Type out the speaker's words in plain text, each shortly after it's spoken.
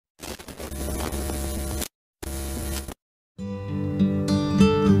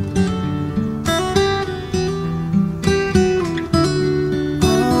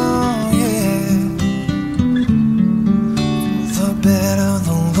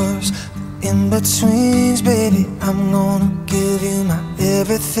in-betweens, baby. I'm gonna give you my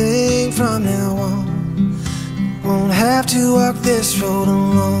everything from now on. Won't have to walk this road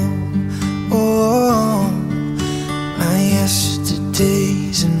alone. Oh, my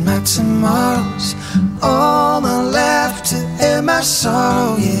yesterdays and my tomorrows, all my laughter and my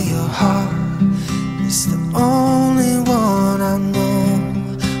sorrow. Yeah, your heart is the only one I know.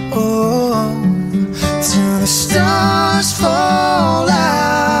 Oh, till the stars fall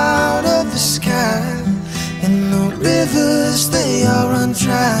out of the sky and the rivers, they all run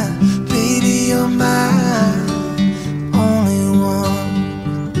dry. Baby, you're mine, only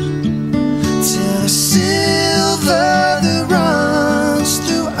one. Till the silver that runs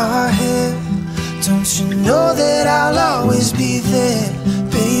through our hair, don't you know that I'll always be there?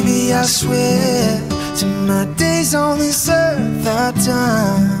 Baby, I swear, to my days on this earth are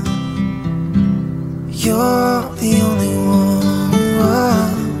done. You're the only one.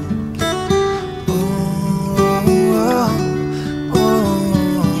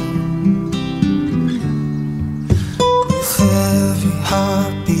 With every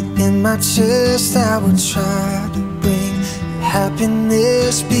heartbeat in my chest, I would try to bring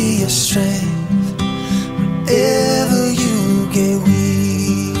happiness, be your strength. Whenever you get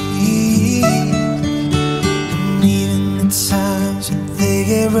weak, and even the times when they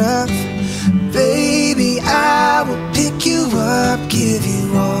get rough, baby, I will pick you up, give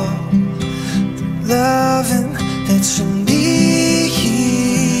you all the loving that you need.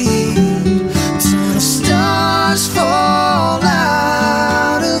 Till the stars fall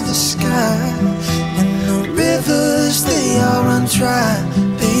out of the sky and the rivers, they all run dry.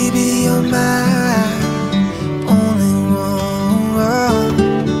 Baby, you're mine, only one.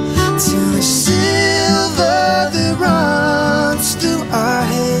 Till the silver that runs through our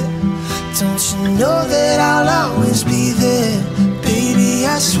head, don't you know that I'll always be there? Baby,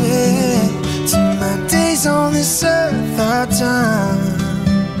 I swear, till my days on this earth are done.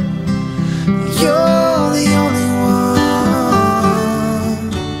 You're the only one.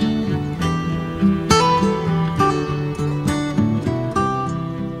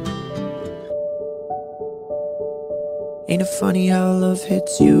 Ain't it funny how love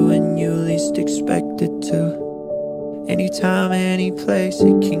hits you when you least expect it to? Anytime, any place,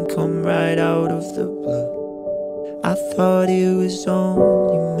 it can come right out of the blue. I thought it was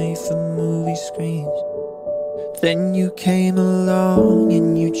only made for movie screens. Then you came along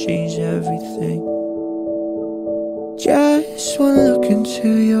and you changed everything. Just one look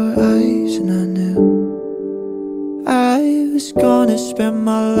into your eyes and I knew I was gonna spend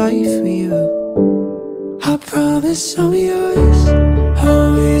my life with you. I promise I'm yours,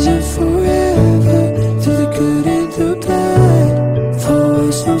 always and forever, through the good and the bad, for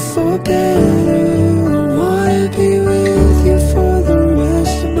worse or for better. I wanna be with you for the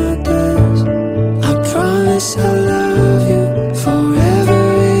rest of my days. I promise I'll love you forever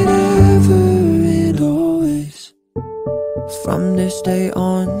and ever and always. From this day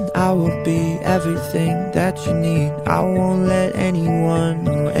on, I will be everything that you need. I won't let anyone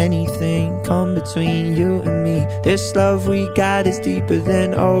or anything come between you and me. This love we got is deeper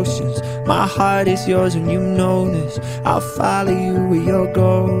than oceans. My heart is yours and you know this. I'll follow you where you're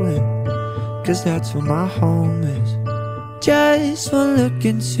going, cause that's where my home is. Just one look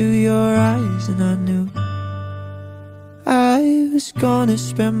into your eyes and I knew I was gonna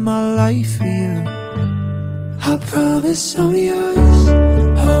spend my life with you. I promise I'm yours,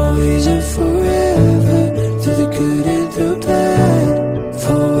 always and forever, through the good and the bad,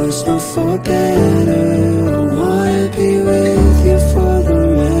 for worse or for better. I wanna be with you for the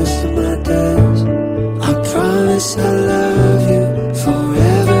rest of my days. I promise I'll love you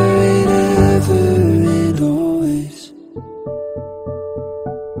forever and ever and always.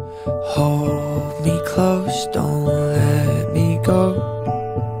 Hold me close, don't let me go.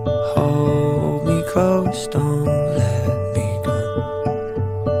 Hold me close, don't let me go.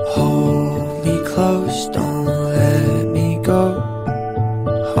 Hold me close, don't let me go.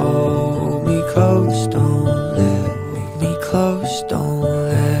 Hold me close, don't let me close, don't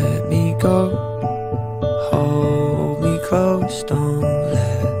let me go. Hold me close, don't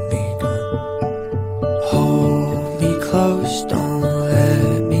let me go. Hold me close, don't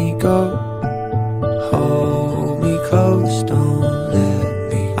let me go. Hold me close, don't let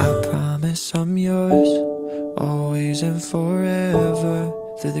me. I promise I'm yours, always and forever,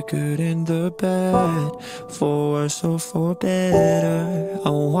 through the good and the bad, for worse or for better. I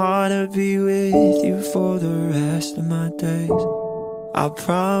wanna be with you for the rest of my days. I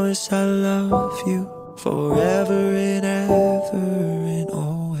promise I love you forever and ever and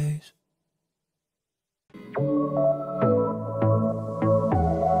always.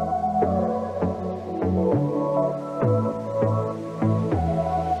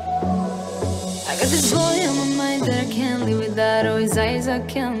 start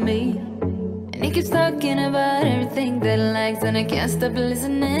killing me. And he keeps talking about everything that he likes, and I can't stop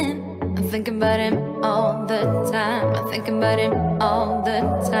listening. I'm thinking about him all the time. I'm thinking about him all the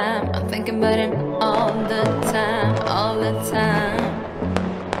time. I'm thinking about him all the time, all the time.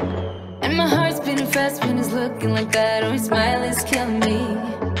 And my heart's beating fast when he's looking like that, or his smile is killing me.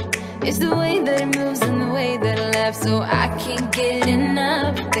 It's the way that he moves and the way that he laughs, so I can't get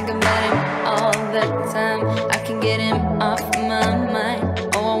enough. Thinking about him all the time. I can't get him off my mind.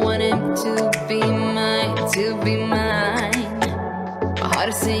 Oh, I want him to be mine, to be mine. My heart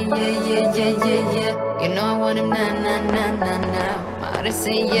is saying yeah, yeah, yeah, yeah, yeah. You know I want him now, now, now, now, now. My heart is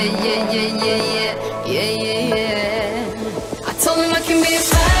saying yeah, yeah, yeah, yeah, yeah, yeah, yeah, yeah. I told him I can be a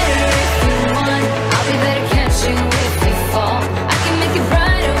fighter if you want. I'll be there to catch you if you fall. I can make it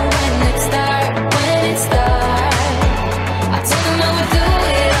brighter when it's dark, when it's dark. I told him I would do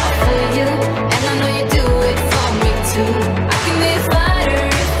it all for you, and I know you do it for me too. I can be a fighter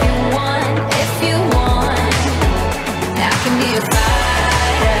if you want, if you want. I can be a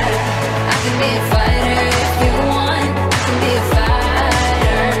fighter, I can be a fighter if you want. I can be a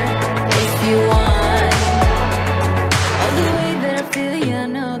fighter if you want. All the way that I feel, yeah, I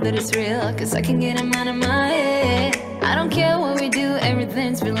know that it's real, cause I can get him out of my head. I don't care what we do,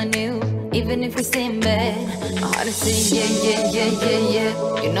 everything's feeling new, even if we stay in bed. My heart is saying yeah, yeah, yeah, yeah,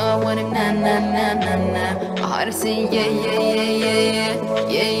 yeah. You know I want him now, now, now, now, now. My heart is saying yeah, yeah, yeah, yeah, yeah,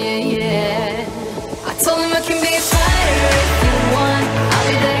 yeah, yeah, yeah. I told him I can be a fighter if you